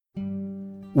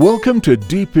Welcome to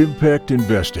Deep Impact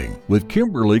Investing with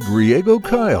Kimberly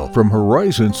Griego-Kyle from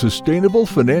Horizon Sustainable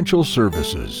Financial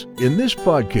Services. In this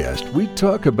podcast, we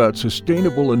talk about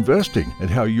sustainable investing and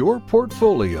how your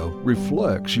portfolio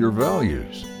reflects your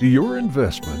values. Do your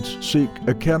investments seek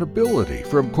accountability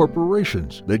from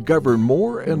corporations that govern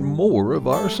more and more of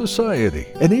our society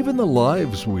and even the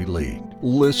lives we lead?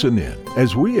 Listen in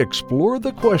as we explore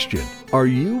the question, are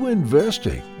you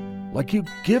investing like you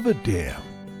give a damn?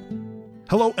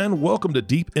 Hello and welcome to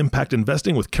Deep Impact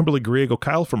Investing with Kimberly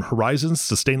Griego-Kyle from Horizon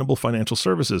Sustainable Financial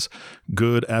Services.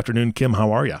 Good afternoon, Kim.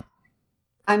 How are you?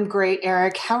 I'm great,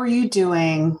 Eric. How are you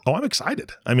doing? Oh, I'm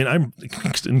excited. I'm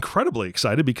incredibly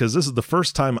excited because this is the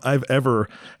first time I've ever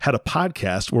had a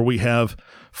podcast where we have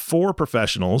four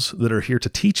professionals that are here to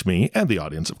teach me, and the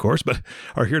audience, of course, but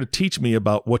are here to teach me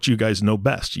about what you guys know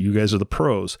best. You guys are the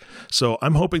pros. So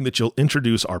I'm hoping that you'll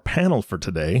introduce our panel for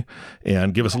today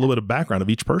and give us a little bit of background of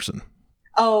each person.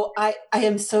 Oh, I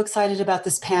am so excited about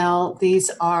this panel. These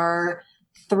are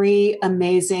three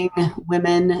amazing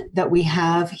women that we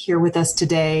have here with us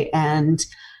today. And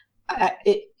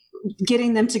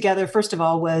getting them together, first of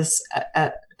all, was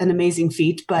an amazing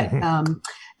feat. But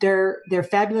they're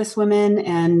fabulous women.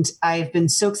 And I've been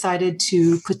so excited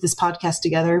to put this podcast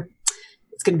together.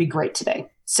 It's going to be great today.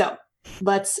 So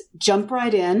let's jump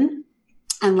right in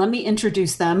and let me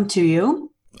introduce them to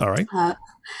you. All right.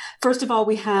 First of all,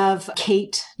 we have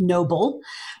Kate Noble.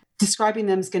 Describing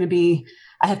them is going to be,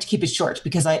 I have to keep it short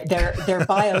because their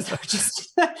bios are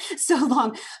just so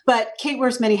long. But Kate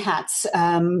wears many hats.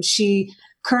 She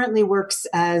currently works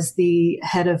as the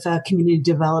head of community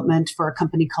development for a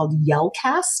company called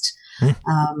Yellcast.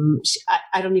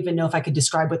 I don't even know if I could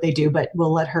describe what they do, but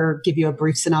we'll let her give you a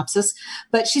brief synopsis.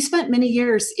 But she spent many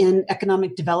years in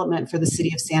economic development for the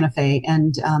city of Santa Fe,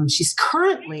 and she's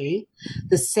currently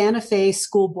the Santa Fe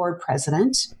School Board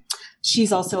president.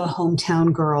 She's also a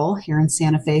hometown girl here in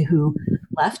Santa Fe who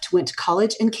left, went to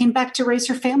college, and came back to raise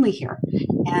her family here.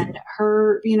 And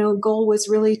her, goal was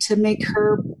really to make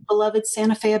her beloved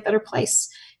Santa Fe a better place.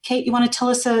 Kate, you want to tell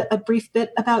us a brief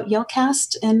bit about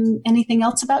Yellcast and anything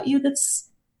else about you that's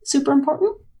super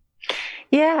important?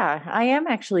 Yeah, I am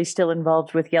actually still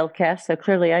involved with Yellcast, so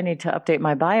clearly I need to update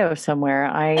my bio somewhere.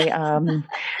 I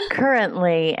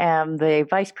currently am the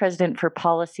Vice President for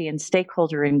Policy and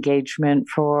Stakeholder Engagement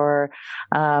for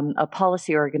a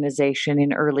policy organization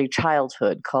in early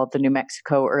childhood called the New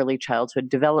Mexico Early Childhood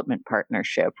Development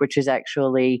Partnership, which is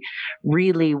actually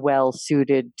really well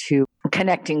suited to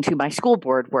connecting to my school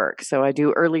board work. So I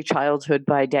do early childhood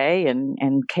by day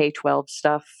and K-12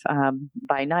 stuff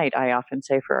by night, I often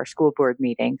say, for our school board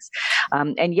meetings.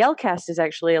 And Yellcast is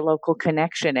actually a local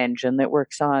connection engine that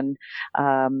works on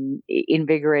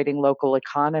invigorating local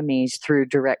economies through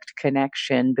direct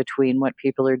connection between what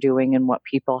people are doing and what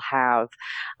people have.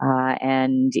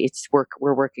 And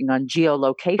we're working on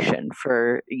geolocation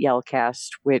for Yellcast,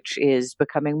 which is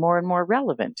becoming more and more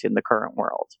relevant in the current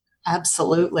world.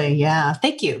 Absolutely. Yeah.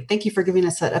 Thank you. Thank you for giving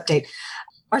us that update.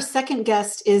 Our second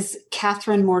guest is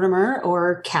Catherine Mortimer,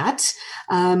 or Kat.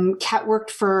 Kat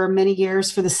worked for many years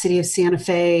for the city of Santa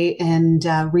Fe and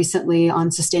recently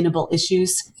on sustainable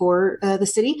issues for the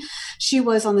city. She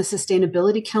was on the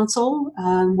Sustainability Council,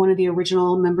 one of the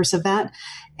original members of that.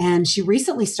 And she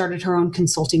recently started her own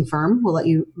consulting firm. We'll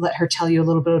let her tell you a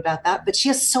little bit about that. But she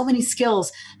has so many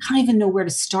skills, I don't even know where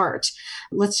to start.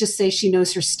 Let's just say she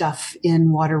knows her stuff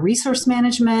in water resource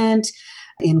management,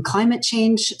 in climate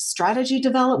change strategy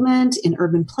development, in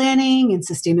urban planning, in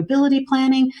sustainability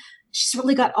planning. She's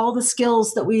really got all the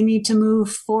skills that we need to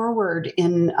move forward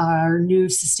in our new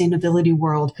sustainability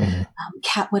world.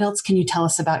 Kat, what else can you tell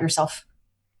us about yourself?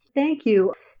 Thank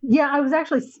you. Yeah, I was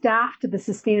actually staffed at the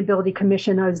Sustainability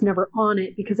Commission. I was never on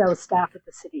it because I was staffed at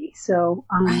the city. So,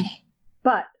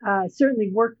 but certainly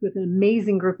worked with an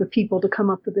amazing group of people to come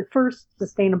up with the first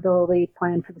sustainability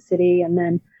plan for the city. And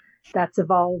then that's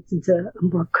evolved into a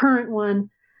more current one.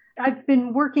 I've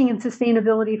been working in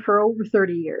sustainability for over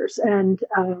 30 years, and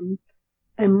I'm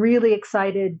really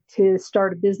excited to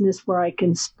start a business where I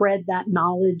can spread that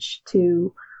knowledge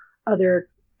to other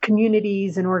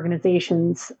communities and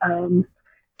organizations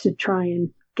to try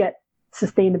and get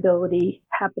sustainability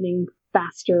happening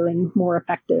faster and more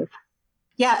effective.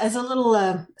 Yeah, as a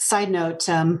little side note,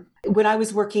 when I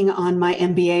was working on my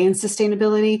MBA in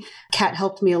sustainability, Kat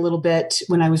helped me a little bit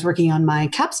when I was working on my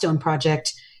capstone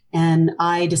project. And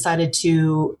I decided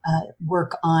to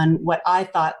work on what I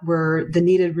thought were the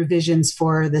needed revisions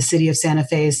for the city of Santa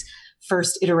Fe's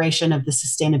first iteration of the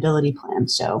sustainability plan.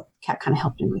 So Kat kind of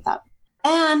helped me with that.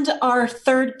 And our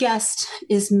third guest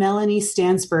is Melanie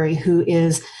Stansbury, who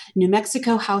is New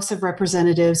Mexico House of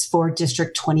Representatives for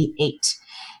District 28.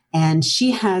 And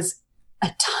she has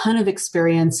a ton of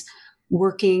experience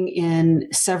working in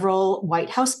several White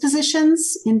House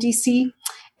positions in DC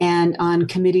and on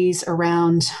committees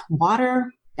around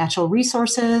water, natural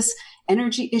resources,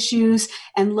 energy issues,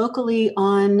 and locally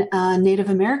on Native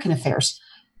American affairs.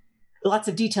 Lots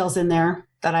of details in there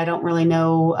that I don't really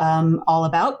know all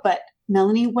about, but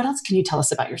Melanie, what else can you tell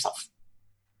us about yourself?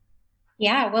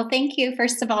 Yeah, well, thank you,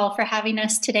 first of all, for having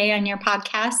us today on your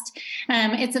podcast.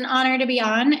 It's an honor to be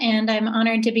on, and I'm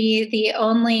honored to be the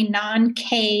only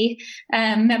non-K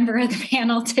member of the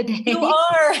panel today. You are.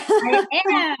 I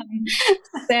am.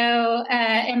 So,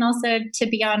 and also to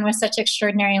be on with such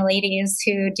extraordinary ladies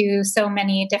who do so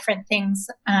many different things,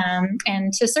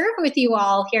 and to serve with you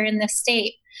all here in this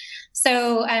state.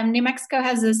 So New Mexico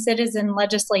has a citizen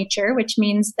legislature, which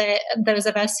means that those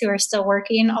of us who are still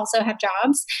working also have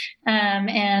jobs.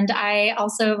 And I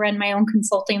also run my own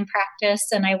consulting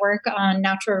practice, and I work on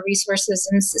natural resources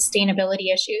and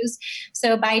sustainability issues.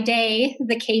 So by day,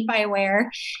 the cape I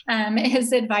wear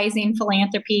is advising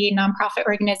philanthropy, nonprofit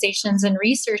organizations, and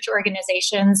research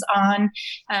organizations on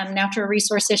natural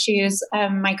resource issues.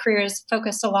 My career is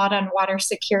focused a lot on water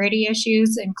security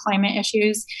issues and climate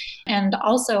issues, and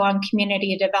also on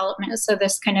community development. So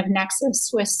this kind of nexus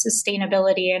with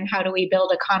sustainability and how do we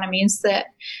build economies that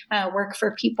work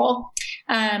for people.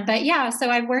 But yeah, so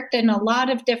I've worked in a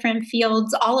lot of different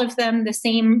fields, all of them, the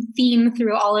same theme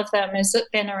through all of them has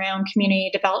been around community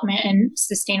development and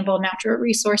sustainable natural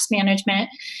resource management.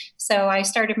 So I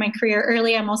started my career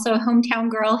early. I'm also a hometown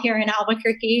girl here in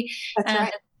Albuquerque. That's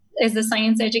right. As a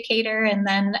science educator. And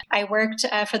then I worked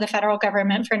for the federal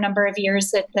government for a number of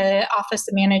years at the Office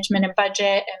of Management and Budget.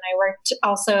 And I worked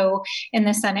also in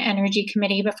the Senate Energy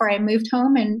Committee before I moved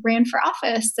home and ran for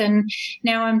office. And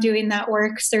now I'm doing that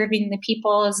work serving the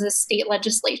people as a state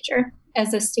legislator.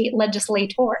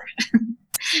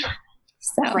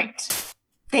 So. Great.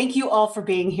 Thank you all for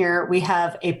being here. We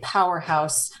have a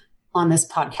powerhouse on this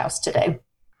podcast today.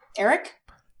 Eric?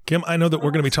 Kim, I know that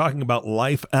we're going to be talking about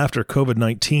life after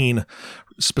COVID-19,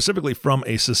 specifically from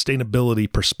a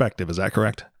sustainability perspective. Is that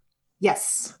correct?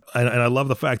 Yes. And I love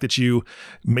the fact that you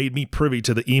made me privy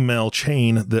to the email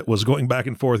chain that was going back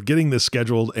and forth, getting this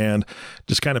scheduled and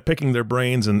just kind of picking their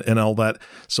brains and all that.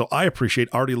 So I appreciate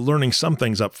already learning some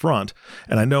things up front.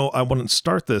 And I know I want to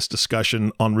start this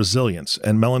discussion on resilience.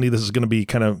 And Melanie, this is going to be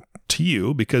kind of to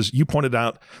you because you pointed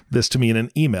out this to me in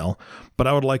an email, but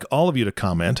I would like all of you to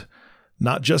comment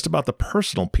not just about the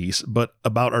personal piece, but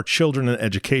about our children and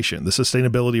education, the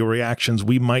sustainability reactions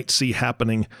we might see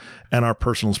happening and our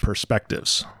personal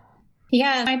perspectives.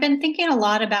 Yeah, I've been thinking a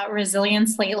lot about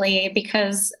resilience lately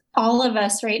because all of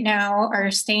us right now are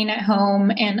staying at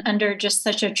home and under just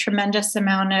such a tremendous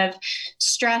amount of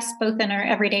stress, both in our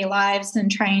everyday lives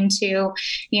and trying to,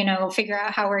 figure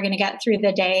out how we're going to get through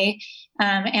the day.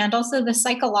 And also the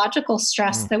psychological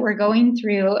stress that we're going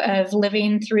through of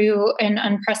living through an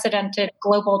unprecedented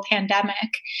global pandemic.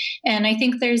 And I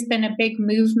think there's been a big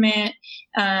movement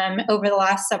over the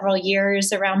last several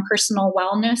years around personal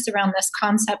wellness, around this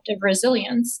concept of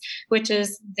resilience, which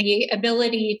is the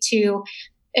ability to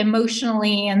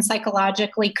emotionally and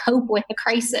psychologically cope with a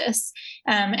crisis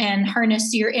and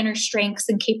harness your inner strengths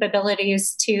and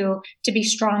capabilities to be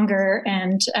stronger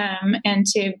and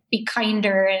to be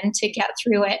kinder and to get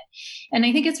through it. And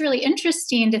I think it's really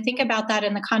interesting to think about that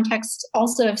in the context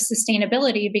also of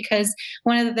sustainability, because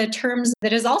one of the terms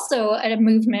that is also a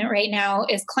movement right now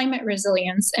is climate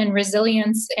resilience and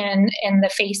resilience in the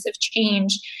face of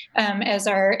change as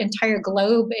our entire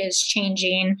globe is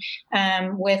changing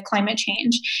with climate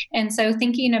change. And so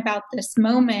thinking about this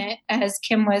moment, as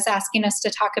Kim was asking us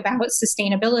to talk about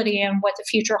sustainability and what the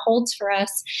future holds for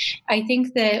us, I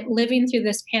think that living through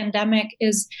this pandemic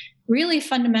is really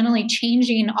fundamentally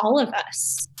changing all of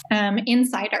us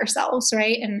inside ourselves,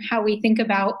 right? And how we think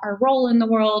about our role in the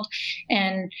world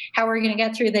and how we're going to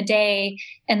get through the day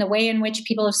and the way in which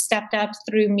people have stepped up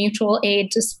through mutual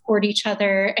aid to support each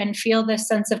other and feel this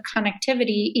sense of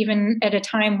connectivity, even at a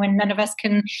time when none of us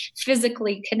can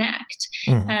physically connect.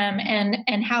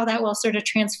 And how that will sort of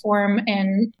transform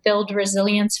and build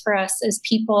resilience for us as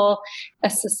people,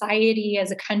 as society,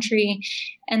 as a country.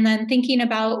 And then thinking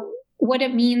about what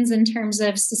it means in terms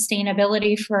of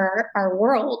sustainability for our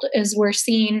world as we're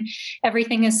seeing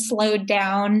everything is slowed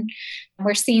down.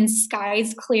 We're seeing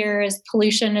skies clear as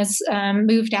pollution has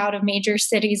moved out of major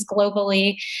cities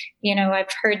globally. I've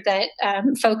heard that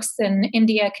folks in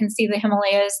India can see the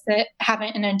Himalayas that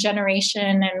haven't in a generation,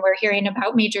 and we're hearing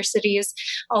about major cities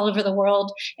all over the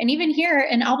world. And even here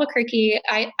in Albuquerque,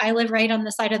 I live right on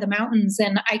the side of the mountains,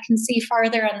 and I can see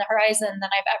farther on the horizon than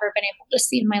I've ever been able to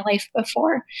see in my life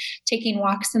before, taking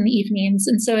walks in the evenings.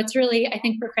 And so it's really, I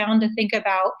think, profound to think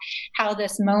about how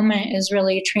this moment is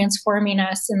really transforming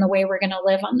us in the way we're going to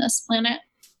live on this planet.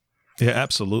 Yeah,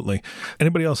 absolutely.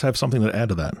 Anybody else have something to add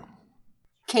to that?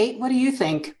 Kate, what do you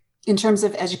think in terms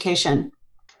of education?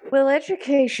 Well,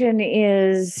 education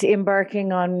is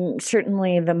embarking on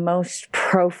certainly the most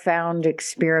profound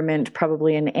experiment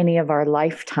probably in any of our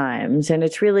lifetimes. And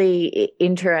it's really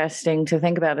interesting to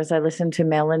think about as I listen to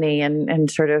Melanie and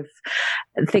sort of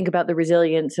think about the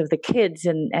resilience of the kids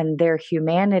and their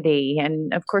humanity.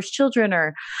 And of course, children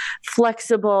are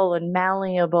flexible and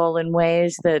malleable in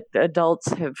ways that adults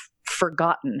have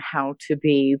forgotten how to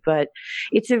be. But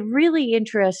it's a really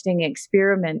interesting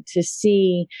experiment to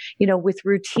see, with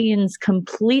routines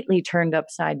completely turned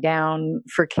upside down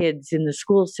for kids in the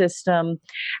school system,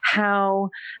 how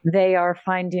they are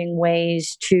finding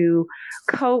ways to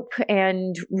cope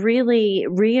and really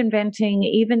reinventing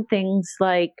even things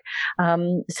like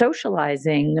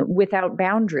socializing without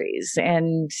boundaries.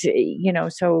 And,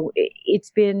 so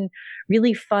it's been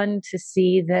really fun to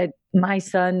see that my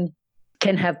son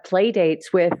can have play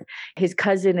dates with his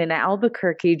cousin in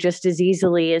Albuquerque just as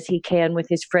easily as he can with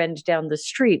his friend down the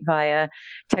street via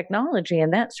technology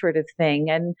and that sort of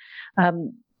thing. And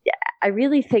I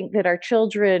really think that our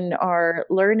children are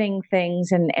learning things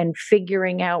and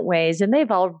figuring out ways, and they've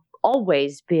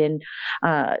always been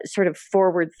sort of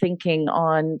forward thinking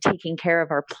on taking care of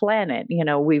our planet.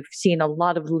 We've seen a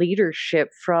lot of leadership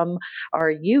from our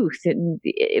youth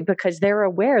because they're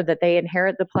aware that they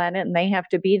inherit the planet and they have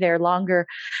to be there longer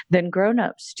than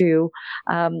grownups do.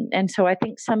 And so I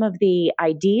think some of the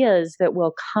ideas that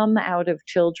will come out of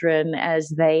children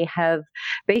as they have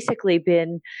basically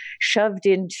been shoved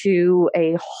into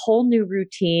a whole new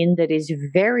routine that is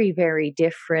very, very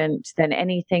different than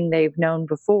anything they've known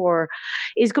before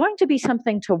is going to be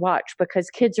something to watch, because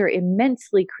kids are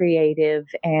immensely creative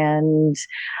and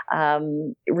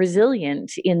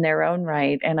resilient in their own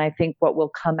right. And I think what will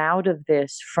come out of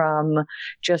this from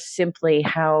just simply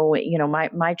how,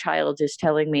 my child is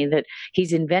telling me that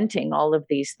he's inventing all of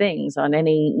these things on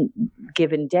any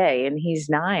given day, and he's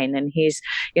 9, and he's,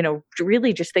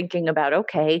 really just thinking about,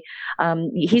 okay,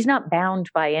 he's not bound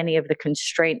by any of the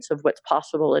constraints of what's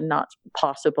possible and not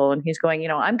possible. And he's going,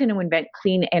 I'm going to invent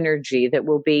clean energy that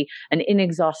will be an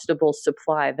inexhaustible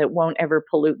supply that won't ever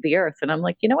pollute the earth. And I'm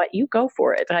like, you know what, you go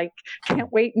for it. I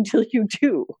can't wait until you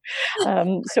do.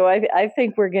 So I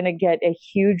think we're going to get a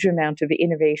huge amount of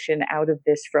innovation out of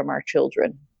this from our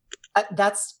children.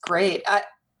 That's great.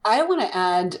 I want to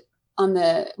add on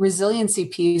the resiliency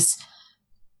piece,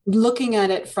 looking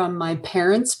at it from my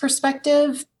parents'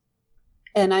 perspective.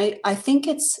 And I think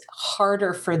it's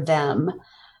harder for them,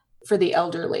 for the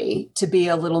elderly, to be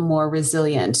a little more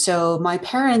resilient. So my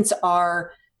parents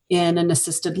are in an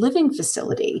assisted living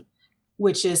facility,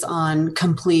 which is on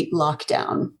complete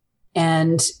lockdown.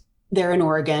 And they're in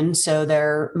Oregon, so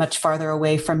they're much farther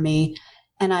away from me.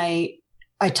 And I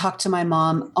talk to my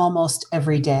mom almost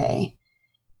every day,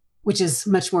 which is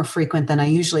much more frequent than I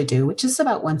usually do, which is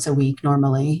about once a week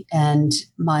normally. And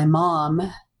my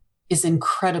mom is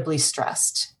incredibly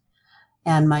stressed.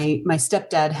 And my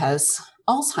stepdad has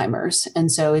Alzheimer's.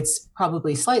 And so it's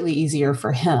probably slightly easier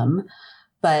for him,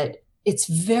 but it's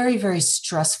very, very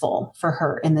stressful for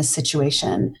her in this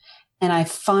situation. And I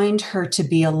find her to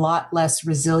be a lot less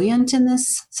resilient in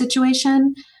this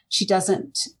situation. She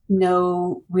doesn't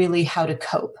know really how to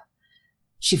cope.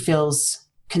 She feels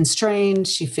constrained.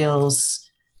 She feels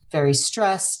very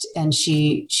stressed, and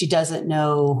she doesn't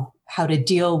know how to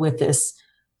deal with this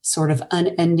sort of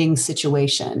unending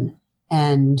situation.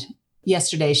 And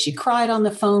yesterday she cried on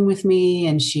the phone with me,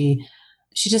 and she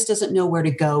just doesn't know where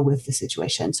to go with the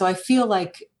situation. So I feel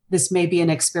like this may be an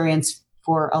experience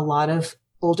for a lot of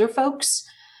older folks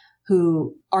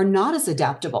who are not as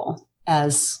adaptable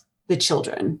as the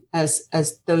children, as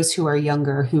those who are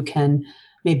younger, who can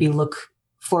maybe look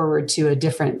forward to a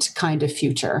different kind of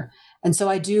future. And so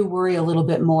I do worry a little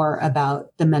bit more about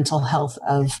the mental health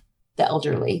of the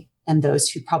elderly and those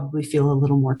who probably feel a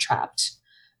little more trapped.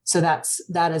 So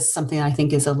that is something I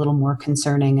think is a little more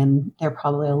concerning, and they're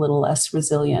probably a little less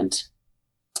resilient.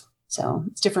 So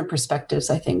it's different perspectives,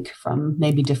 I think, from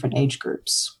maybe different age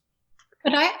groups.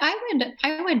 But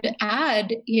I would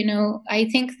add, I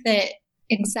think that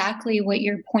exactly what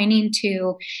you're pointing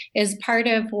to is part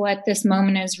of what this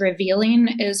moment is revealing,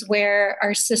 is where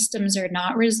our systems are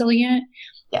not resilient.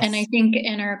 Yes. And I think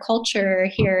in our culture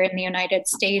here in the United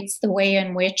States, the way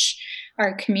in which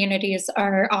our communities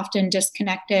are often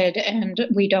disconnected and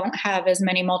we don't have as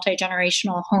many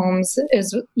multi-generational homes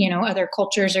as, other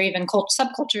cultures or even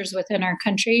subcultures within our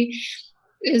country,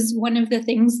 is one of the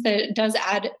things that does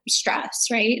add stress,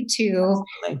 right, to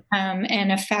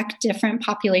and affect different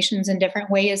populations in different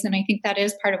ways. And I think that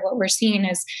is part of what we're seeing,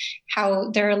 is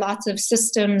how there are lots of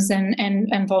systems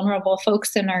and vulnerable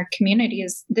folks in our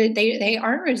communities that they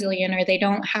aren't resilient, or they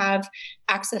don't have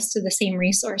access to the same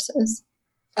resources.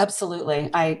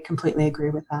 Absolutely. I completely agree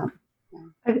with that.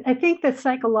 I think the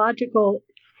psychological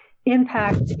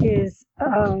impact is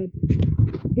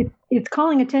it's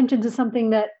calling attention to something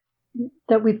that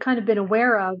we've kind of been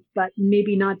aware of, but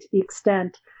maybe not to the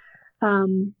extent.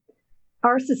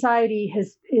 Our society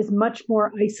is much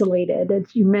more isolated.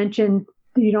 As you mentioned,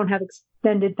 you don't have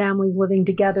extended families living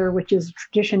together, which is a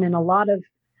tradition in a lot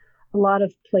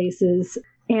of places.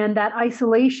 And that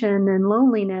isolation and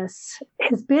loneliness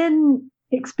has been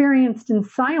experienced in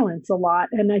silence a lot.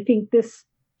 And I think this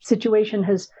situation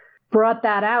has brought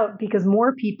that out because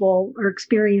more people are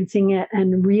experiencing it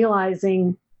and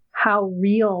realizing how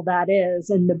real that is,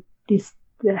 and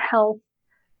the health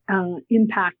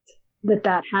impact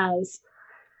that has.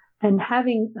 And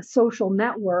having a social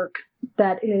network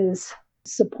that is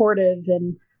supportive,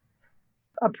 and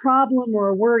a problem or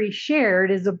a worry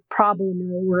shared is a problem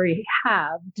or a worry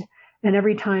halved. And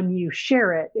every time you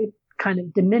share it, it kind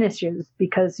of diminishes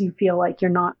because you feel like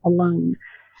you're not alone.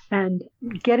 And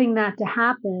getting that to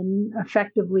happen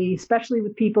effectively, especially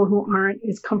with people who aren't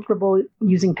as comfortable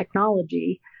using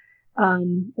technology,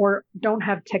 or don't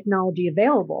have technology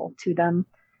available to them,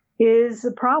 is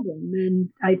a problem. And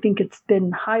I think it's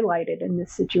been highlighted in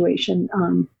this situation.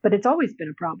 But it's always been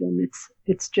a problem.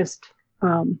 It's just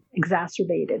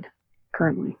exacerbated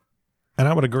currently. And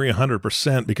I would agree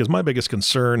 100%, because my biggest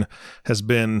concern has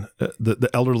been the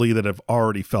elderly that have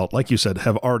already felt, like you said,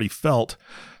 have already felt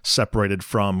separated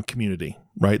from community,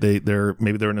 right? They're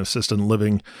maybe they're in an assisted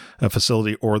living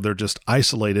facility, or they're just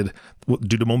isolated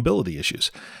due to mobility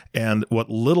issues. And what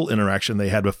little interaction they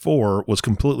had before was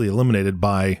completely eliminated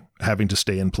by having to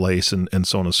stay in place and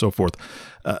so on and so forth.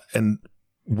 And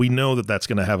we know that that's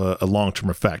going to have a long-term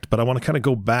effect. But I want to kind of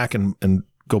go back and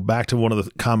go back to one of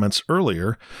the comments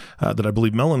earlier that I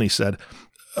believe Melanie said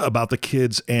about the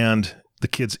kids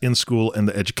in school and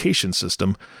the education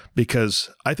system, because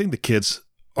I think the kids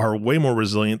are way more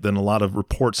resilient than a lot of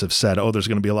reports have said. Oh, there's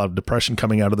going to be a lot of depression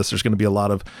coming out of this. There's going to be a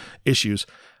lot of issues.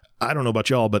 I don't know about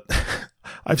y'all, but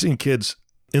I've seen kids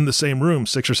in the same room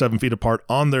 6 or 7 feet apart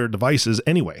on their devices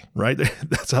anyway, right?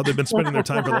 That's how they've been spending their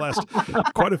time for the last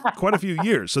quite a few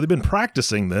years. So they've been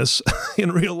practicing this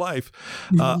in real life.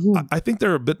 I think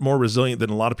they're a bit more resilient than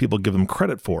a lot of people give them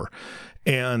credit for.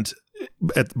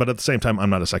 But at the same time, I'm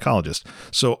not a psychologist.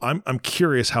 So I'm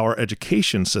curious how our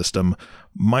education system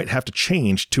might have to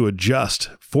change to adjust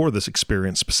for this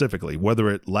experience specifically, whether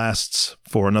it lasts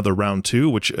for another round 2,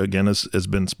 which again has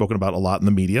been spoken about a lot in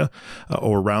the media,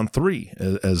 or round 3,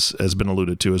 as has been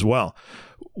alluded to as well.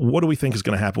 What do we think is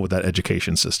going to happen with that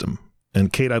education system?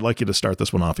 And Kate, I'd like you to start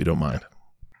this one off, if you don't mind.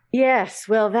 Yes,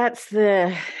 well, that's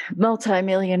the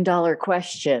multi-million-dollar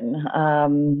question.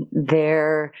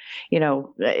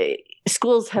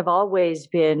 Schools have always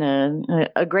been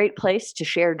a great place to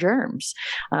share germs.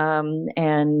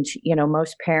 And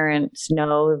most parents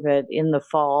know that in the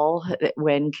fall,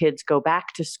 when kids go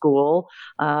back to school,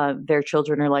 their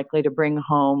children are likely to bring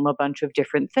home a bunch of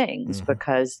different things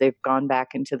because they've gone back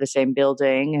into the same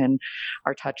building and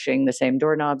are touching the same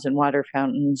doorknobs and water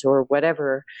fountains or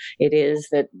whatever it is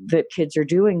that kids are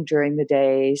doing during the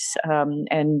days.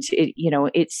 And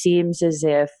it seems as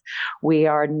if we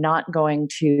are not going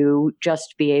to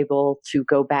just be able to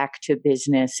go back to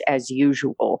business as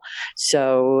usual.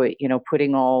 So,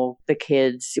 putting all the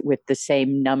kids with the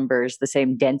same numbers, the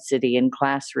same density in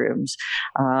classrooms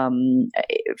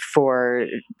for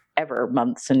ever,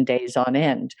 months and days on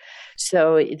end.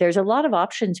 So there's a lot of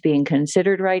options being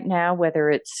considered right now, whether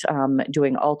it's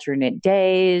doing alternate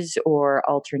days or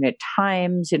alternate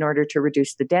times in order to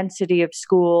reduce the density of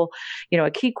school. A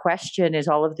key question is,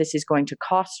 all of this is going to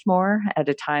cost more at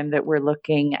a time that we're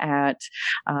looking at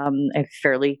a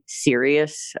fairly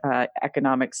serious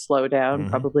economic slowdown,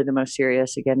 probably the most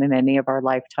serious again in any of our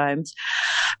lifetimes.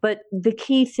 But the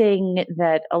key thing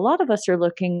that a lot of us are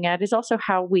looking at is also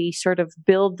how we sort of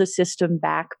build the system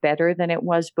back better than it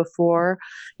was before.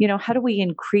 How do we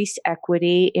increase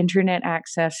equity? Internet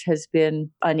access has been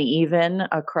uneven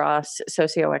across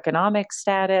socioeconomic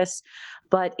status,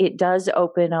 but it does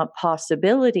open up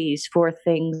possibilities for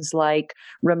things like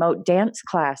remote dance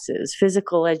classes,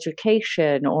 physical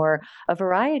education, or a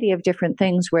variety of different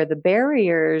things where the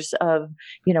barriers of,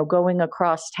 going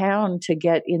across town to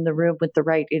get in the room with the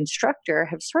right instructor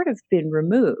have sort of been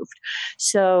removed.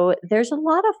 So there's a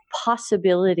lot of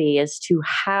possibility as to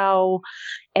how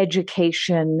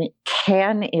education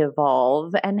can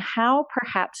evolve and how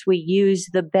perhaps we use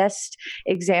the best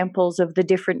examples of the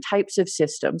different types of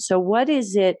systems. So what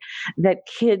is it that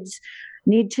kids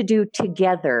need to do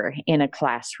together in a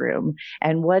classroom,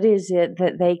 and what is it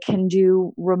that they can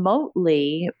do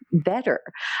remotely better?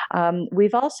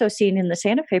 We've also seen in the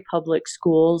Santa Fe public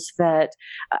schools that,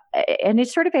 and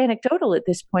it's sort of anecdotal at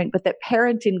this point, but that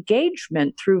parent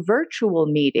engagement through virtual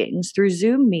meetings, through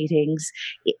Zoom meetings,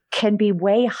 it can be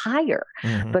way higher,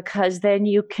 because then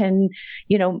you can,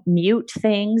 mute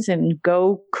things and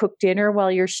go cook dinner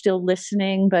while you're still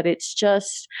listening. But it's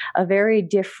just a very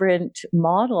different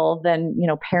model than,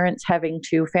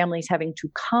 families having to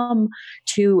come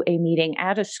to a meeting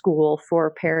at a school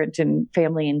for parent and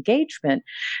family engagement.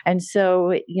 And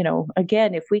so,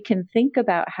 again, if we can think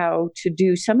about how to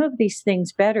do some of these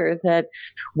things better that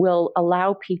will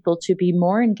allow people to be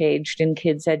more engaged in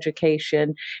kids'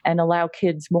 education and allow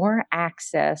kids more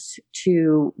access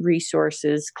to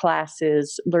resources,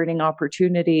 classes, learning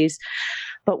opportunities.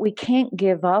 But we can't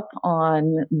give up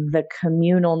on the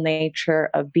communal nature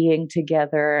of being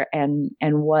together and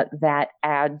what that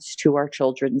adds to our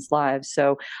children's lives.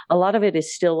 So a lot of it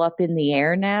is still up in the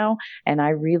air now. And I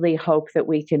really hope that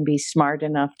we can be smart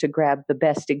enough to grab the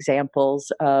best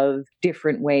examples of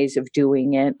different ways of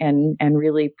doing it and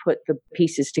really put the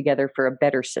pieces together for a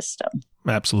better system.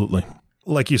 Absolutely.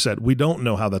 Like you said, we don't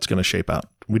know how that's going to shape out.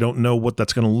 We don't know what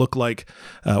that's going to look like.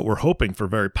 We're hoping for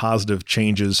very positive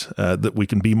changes, that we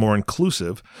can be more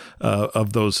inclusive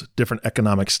of those different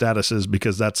economic statuses,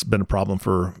 because that's been a problem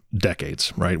for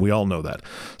decades, right? We all know that.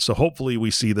 So hopefully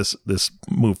we see this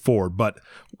move forward. But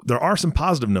there are some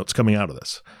positive notes coming out of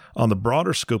this. On the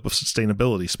broader scope of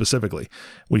sustainability specifically,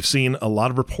 we've seen a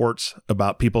lot of reports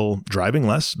about people driving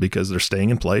less because they're staying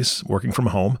in place, working from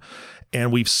home.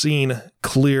 And we've seen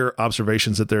clear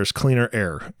observations that there's cleaner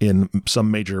air in some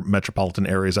major metropolitan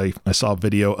areas. I saw a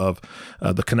video of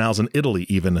the canals in Italy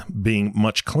even being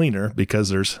much cleaner because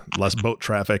there's less boat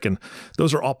traffic. And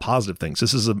those are all positive things.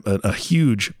 This is a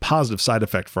huge positive side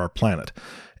effect for our planet.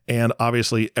 And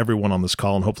obviously, everyone on this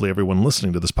call and hopefully everyone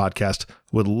listening to this podcast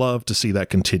would love to see that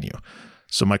continue.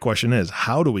 So my question is,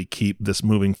 how do we keep this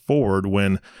moving forward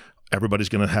when everybody's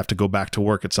going to have to go back to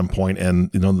work at some point,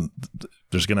 and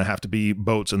there's going to have to be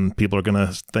boats, and people are going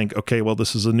to think, okay, well,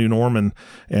 this is a new norm, and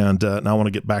now I want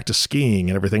to get back to skiing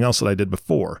and everything else that I did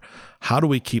before. How do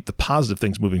we keep the positive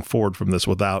things moving forward from this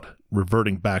without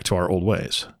reverting back to our old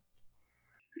ways?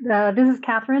 This is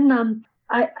Catherine.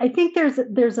 I think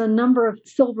there's a number of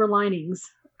silver linings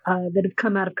that have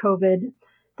come out of COVID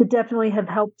that definitely have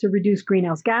helped to reduce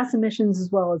greenhouse gas emissions as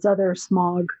well as other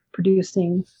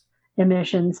smog-producing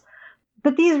emissions.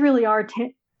 But these really are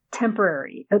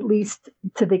temporary, at least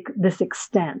to this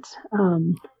extent.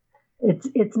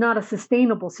 It's not a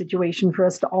sustainable situation for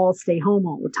us to all stay home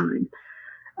all the time.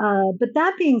 But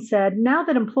that being said, now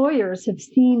that employers have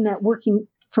seen that working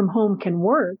from home can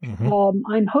work,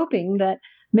 I'm hoping that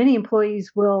many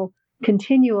employees will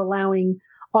continue allowing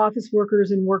office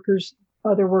workers and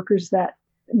other workers that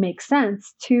make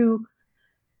sense to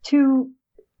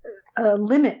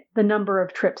limit the number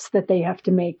of trips that they have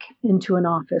to make into an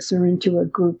office or into a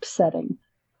group setting.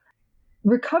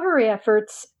 Recovery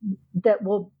efforts that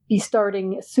will be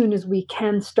starting as soon as we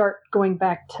can start going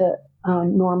back to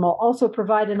normal also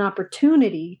provide an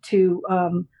opportunity to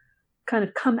kind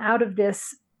of come out of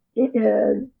this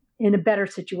in a better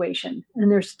situation.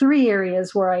 And there's 3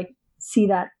 areas where I see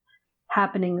that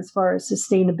happening as far as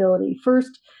sustainability.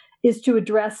 First is to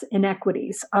address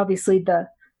inequities. Obviously, the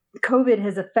COVID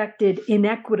has affected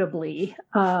inequitably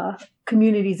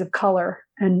communities of color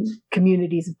and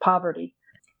communities of poverty.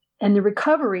 And the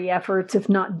recovery efforts, if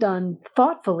not done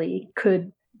thoughtfully,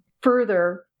 could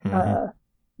further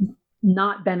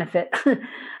not benefit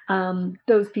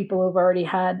those people who've already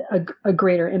had a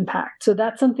greater impact. So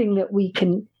that's something that we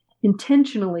can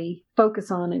intentionally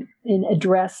focus on and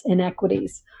address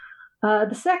inequities.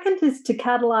 The second is to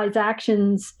catalyze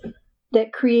actions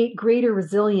that create greater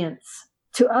resilience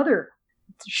to other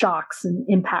shocks and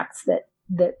impacts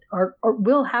that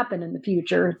will happen in the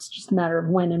future. It's just a matter of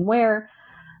when and where.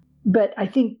 But I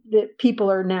think that people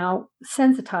are now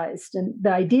sensitized, and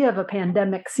the idea of a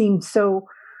pandemic seems so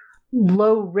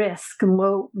low risk and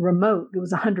low remote. It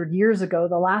was 100 years ago,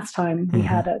 the last time we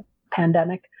had a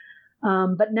pandemic.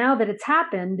 But now that it's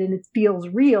happened and it feels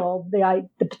real, the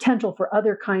potential for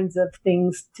other kinds of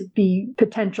things to be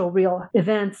potential real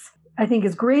events, I think,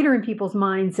 is greater in people's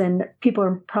minds, and people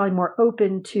are probably more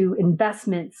open to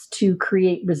investments to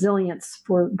create resilience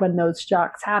for when those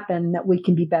shocks happen, that we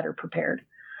can be better prepared.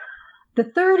 The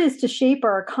third is to shape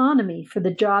our economy for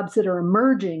the jobs that are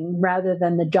emerging rather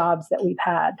than the jobs that we've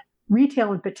had.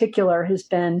 Retail in particular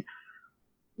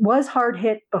was hard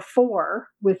hit before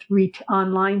with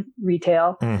online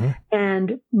retail,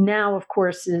 and now, of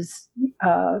course, is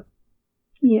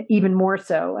even more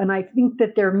so. And I think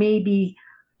that there may be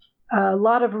a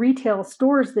lot of retail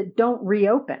stores that don't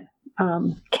reopen,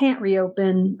 can't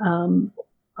reopen,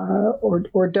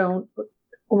 or don't,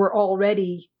 or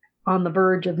already on the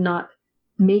verge of not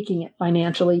making it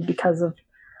financially because of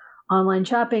online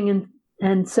shopping.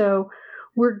 And so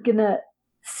we're going to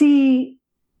see,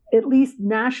 at least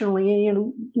nationally,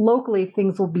 and locally,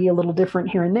 things will be a little different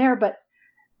here and there, but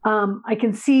I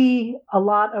can see a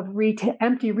lot of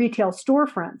empty retail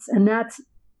storefronts, and that's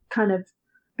kind of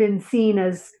been seen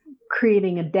as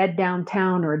creating a dead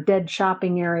downtown or a dead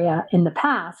shopping area in the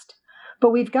past. But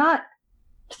we've got,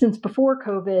 since before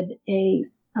COVID,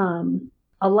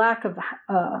 a lack of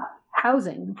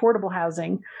housing, affordable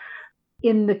housing,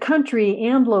 in the country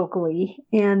and locally.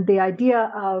 And the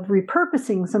idea of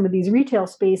repurposing some of these retail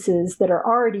spaces that are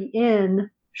already in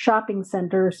shopping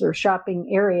centers or shopping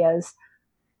areas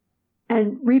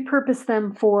and repurpose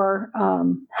them for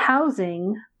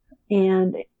housing,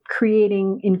 and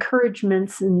creating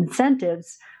encouragements and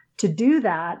incentives to do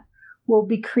that, will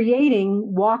be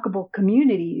creating walkable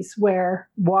communities,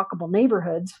 walkable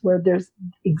neighborhoods where there's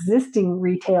existing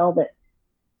retail that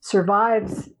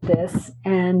survives this,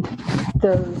 and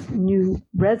those new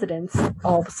residents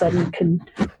all of a sudden can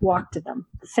walk to them.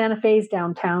 Santa Fe's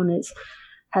downtown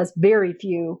has very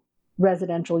few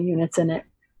residential units in it.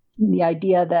 The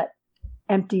idea that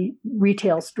empty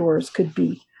retail stores could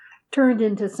be turned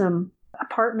into some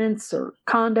apartments or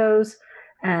condos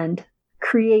and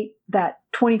create that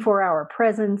 24-hour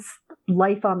presence,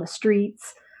 life on the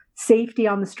streets, safety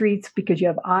on the streets because you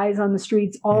have eyes on the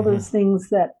streets, all those things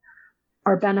that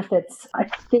are benefits, I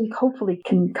think, hopefully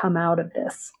can come out of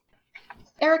this.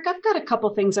 Eric, I've got a couple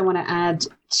things I want to add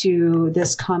to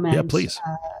this comment. Yeah, please.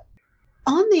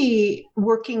 On the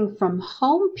working from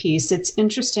home piece, it's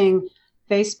interesting.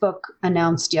 Facebook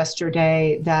announced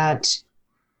yesterday that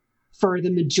for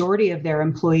the majority of their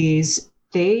employees,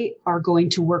 they are going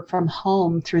to work from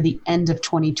home through the end of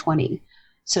 2020.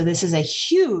 So this is a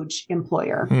huge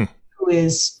employer who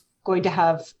is going to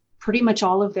have pretty much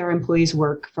all of their employees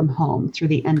work from home through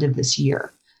the end of this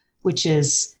year, which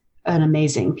is an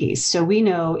amazing piece. So we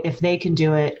know if they can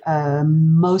do it,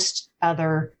 most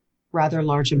other rather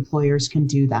large employers can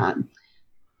do that.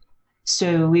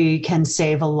 So we can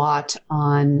save a lot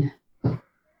on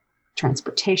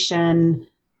transportation,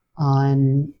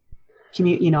 on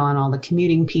on all the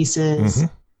commuting pieces.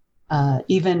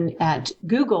 Even at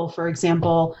Google, for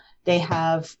example, they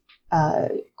have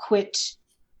quit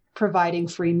providing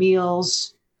free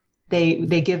meals.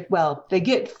 They get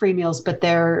free meals, but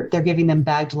they're giving them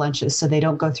bagged lunches, so they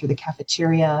don't go through the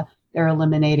cafeteria. They're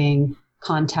eliminating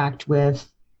contact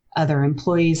with other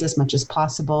employees as much as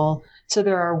possible. So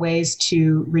there are ways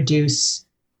to reduce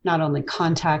not only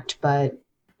contact, but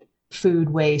food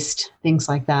waste, things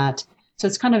like that. So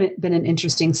it's kind of been an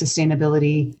interesting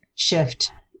sustainability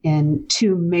shift in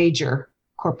two major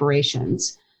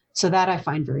corporations. So that I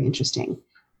find very interesting.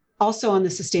 Also on the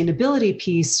sustainability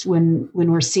piece, when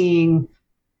we're seeing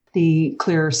the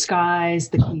clearer skies,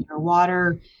 the cleaner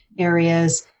water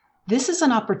areas, this is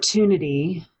an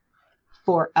opportunity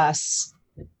for us,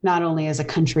 not only as a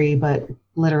country, but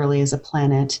literally as a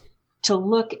planet, to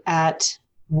look at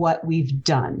what we've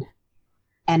done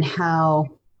and how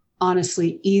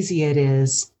honestly easy it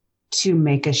is to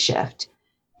make a shift.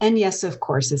 And yes, of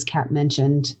course, as Kat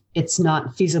mentioned, it's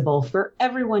not feasible for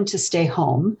everyone to stay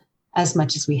home as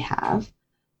much as we have,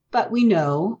 but we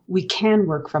know we can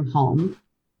work from home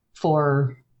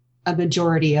for a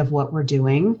majority of what we're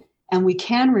doing, and we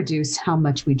can reduce how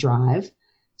much we drive.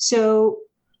 So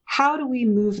how do we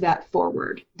move that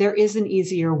forward? There is an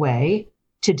easier way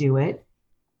to do it.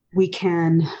 We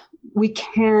can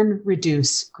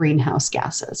reduce greenhouse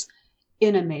gases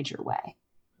in a major way.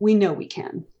 We know we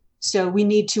can. So we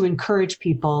need to encourage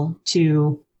people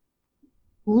to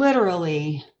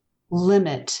literally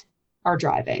limit our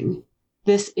driving.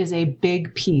 This is a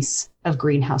big piece of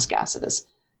greenhouse gases.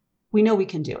 We know we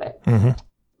can do it.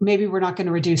 Maybe we're not going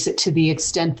to reduce it to the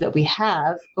extent that we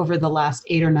have over the last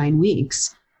 8 or 9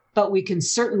 weeks, but we can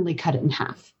certainly cut it in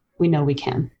half. We know we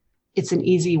can. It's an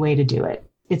easy way to do it.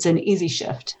 It's an easy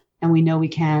shift. and we know we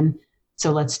can.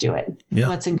 So let's do it. Yeah.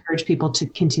 Let's encourage people to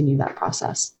continue that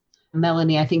process.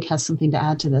 Melanie, I think, has something to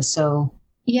add to this. So,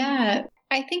 yeah,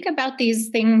 I think about these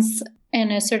things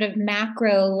in a sort of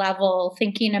macro level,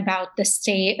 thinking about the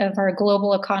state of our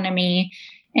global economy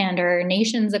and our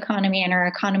nation's economy and our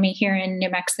economy here in New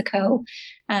Mexico.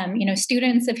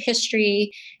 Students of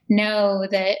history know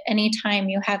that anytime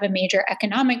you have a major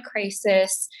economic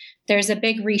crisis, there's a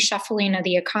big reshuffling of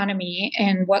the economy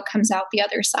and what comes out the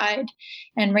other side.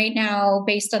 And right now,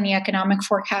 based on the economic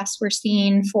forecasts we're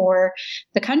seeing for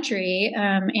the country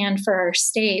and for our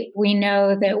state, we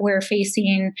know that we're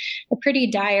facing a pretty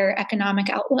dire economic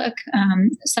outlook.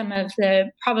 Some of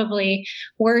the probably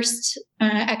worst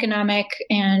economic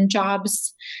and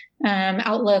jobs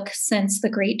outlook since the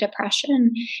Great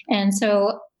Depression. And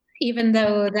so even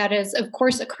though that is, of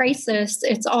course, a crisis,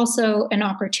 it's also an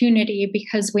opportunity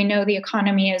because we know the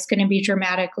economy is going to be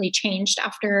dramatically changed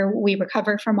after we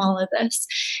recover from all of this.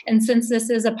 And since this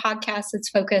is a podcast that's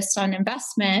focused on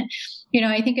investment,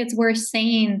 I think it's worth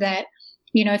saying that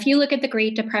if you look at the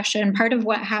Great Depression, part of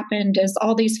what happened is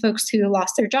all these folks who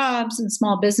lost their jobs and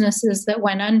small businesses that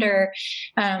went under.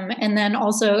 And then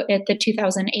also at the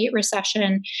 2008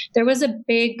 recession, there was a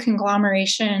big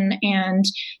conglomeration and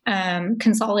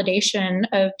consolidation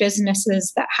of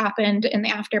businesses that happened in the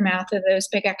aftermath of those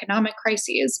big economic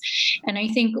crises. And I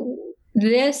think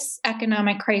this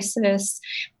economic crisis,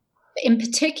 in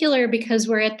particular, because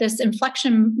we're at this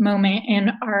inflection moment in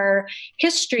our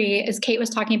history, as Kate was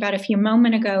talking about a few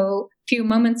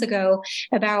moments ago,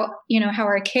 about how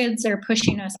our kids are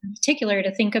pushing us in particular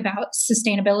to think about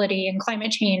sustainability and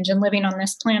climate change and living on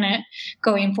this planet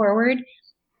going forward,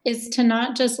 is to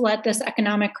not just let this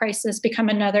economic crisis become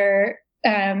another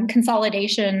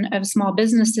consolidation of small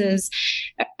businesses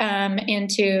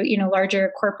into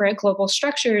larger corporate global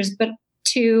structures, but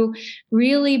to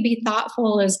really be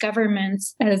thoughtful as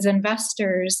governments, as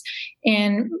investors,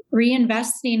 in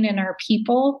reinvesting in our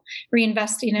people,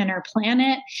 reinvesting in our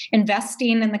planet,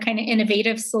 investing in the kind of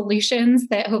innovative solutions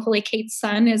that hopefully Kate's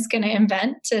son is going to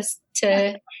invent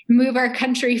to move our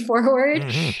country forward.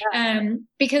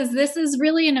 Because this is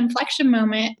really an inflection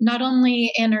moment, not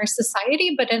only in our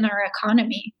society, but in our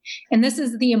economy. And this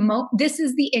is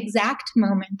the exact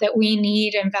moment that we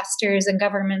need investors and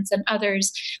governments and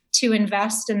others to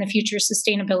invest in the future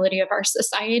sustainability of our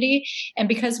society. And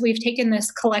because we've taken this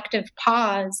collective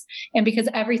pause and because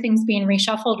everything's being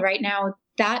reshuffled right now,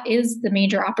 that is the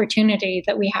major opportunity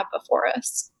that we have before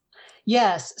us.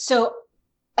 Yes. So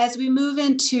as we move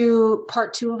into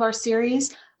part 2 of our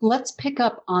series, let's pick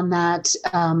up on that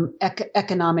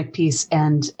economic piece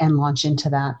and launch into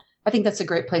that. I think that's a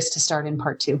great place to start in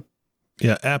part 2.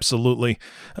 Yeah, absolutely.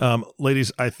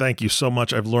 Ladies, I thank you so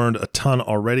much. I've learned a ton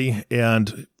already.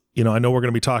 And I know we're going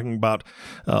to be talking about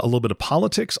a little bit of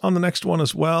politics on the next one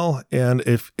as well. And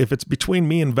if it's between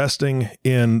me investing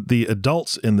in the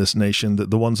adults in this nation,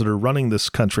 the ones that are running this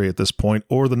country at this point,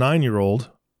 or the 9-year-old,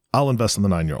 I'll invest in the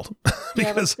 9-year-old.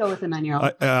 Because let's go with the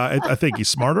 9-year-old. I think he's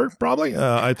smarter, probably.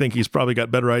 I think he's probably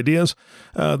got better ideas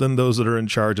than those that are in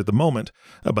charge at the moment.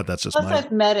 But that's just Plus,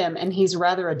 I've met him, and he's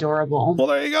rather adorable. Well,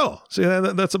 there you go. See,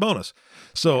 that's a bonus.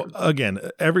 So again,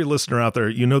 every listener out there,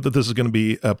 you know that this is going to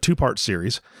be a 2-part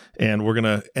series, and we're going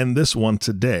to end this one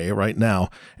today, right now.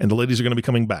 And the ladies are going to be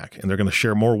coming back, and they're going to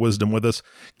share more wisdom with us.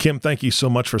 Kim, thank you so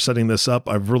much for setting this up.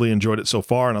 I've really enjoyed it so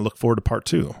far, and I look forward to part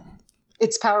 2.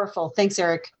 It's powerful. Thanks,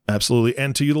 Eric. Absolutely.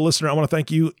 And to you, the listener, I want to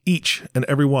thank you each and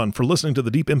every one for listening to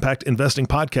the Deep Impact Investing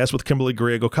Podcast with Kimberly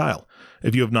Griego-Kyle.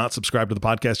 If you have not subscribed to the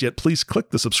podcast yet, please click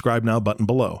the subscribe now button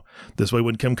below. This way,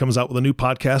 when Kim comes out with a new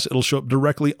podcast, it'll show up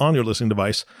directly on your listening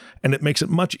device, and it makes it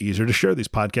much easier to share these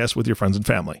podcasts with your friends and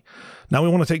family. Now, we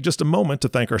want to take just a moment to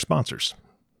thank our sponsors.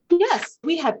 Yes,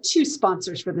 we have 2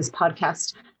 sponsors for this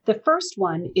podcast. The first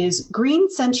one is Green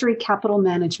Century Capital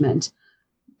Management.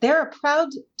 They're proud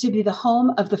to be the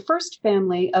home of the first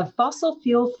family of fossil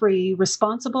fuel-free,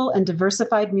 responsible, and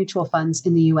diversified mutual funds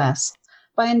in the U.S.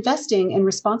 By investing in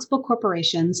responsible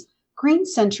corporations, Green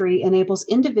Century enables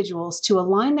individuals to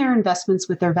align their investments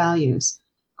with their values.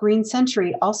 Green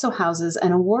Century also houses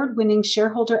an award-winning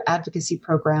shareholder advocacy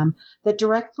program that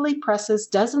directly presses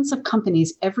dozens of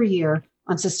companies every year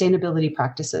on sustainability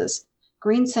practices.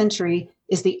 Green Century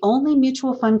is the only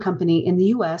mutual fund company in the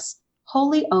U.S.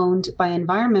 wholly owned by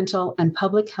environmental and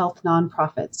public health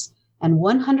nonprofits, and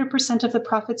 100% of the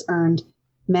profits earned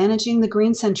managing the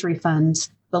Green Century funds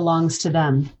belongs to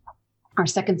them. Our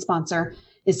second sponsor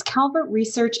is Calvert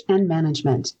Research and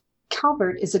Management.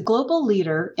 Calvert is a global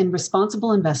leader in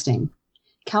responsible investing.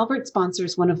 Calvert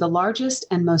sponsors one of the largest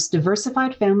and most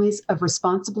diversified families of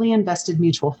responsibly invested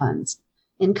mutual funds.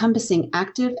 encompassing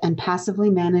active and passively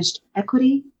managed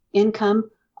equity, income,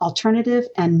 alternative,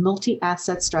 and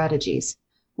multi-asset strategies.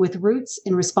 With roots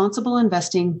in responsible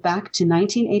investing back to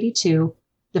 1982,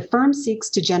 the firm seeks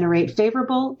to generate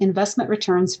favorable investment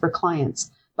returns for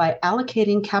clients by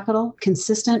allocating capital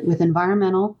consistent with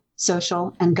environmental,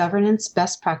 social, and governance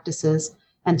best practices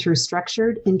and through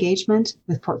structured engagement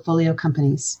with portfolio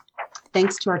companies.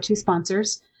 Thanks to our two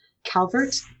sponsors,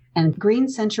 Calvert and Green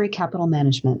Century Capital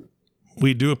Management.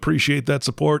 We do appreciate that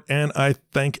support, and I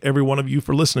thank every one of you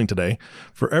for listening today.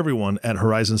 For everyone at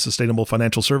Horizon Sustainable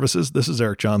Financial Services, this is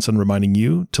Eric Johnson reminding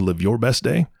you to live your best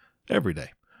day every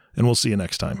day. And we'll see you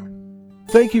next time.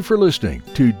 Thank you for listening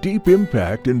to Deep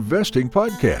Impact Investing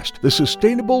Podcast, the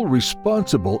sustainable,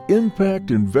 responsible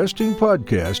impact investing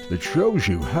podcast that shows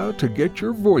you how to get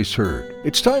your voice heard.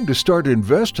 It's time to start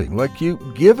investing like you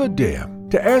give a damn.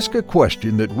 To ask a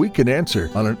question that we can answer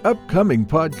on an upcoming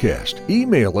podcast,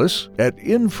 email us at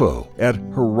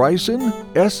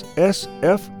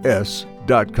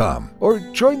info@horizonssfs.com or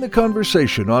join the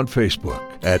conversation on Facebook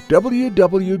at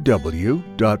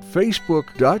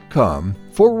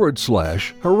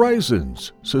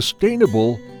www.facebook.com/Horizons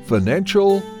Sustainable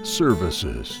Financial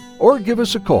Services. Or give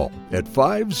us a call at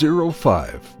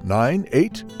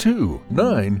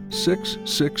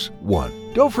 505-982-9661.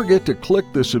 Don't forget to click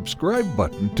the subscribe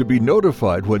button to be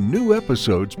notified when new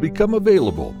episodes become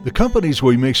available. The companies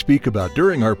we may speak about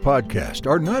during our podcast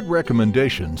are not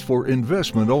recommendations for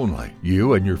investment only.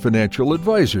 You and your financial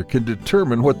advisor can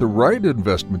determine what the right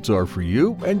investments are for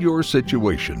you and your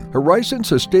situation. Horizon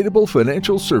Sustainable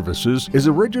Financial Services is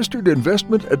a registered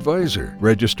investment advisor,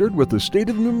 registered with the state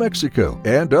of New Mexico,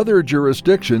 and other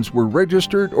jurisdictions were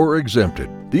registered or exempted.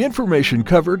 The information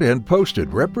covered and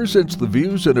posted represents the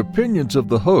views and opinions of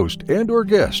the host and or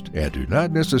guest and do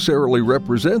not necessarily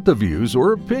represent the views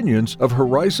or opinions of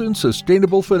Horizon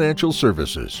Sustainable Financial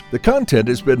Services. The content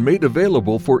has been made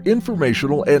available for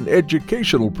informational and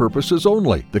educational purposes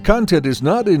only. The content is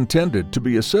not intended to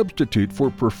be a substitute for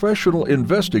professional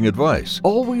investing advice.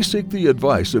 Always seek the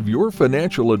advice of your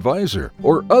financial advisor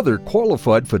or other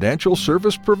qualified financial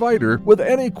service provider with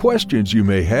any questions you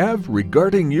may have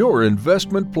regarding your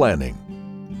investment planning.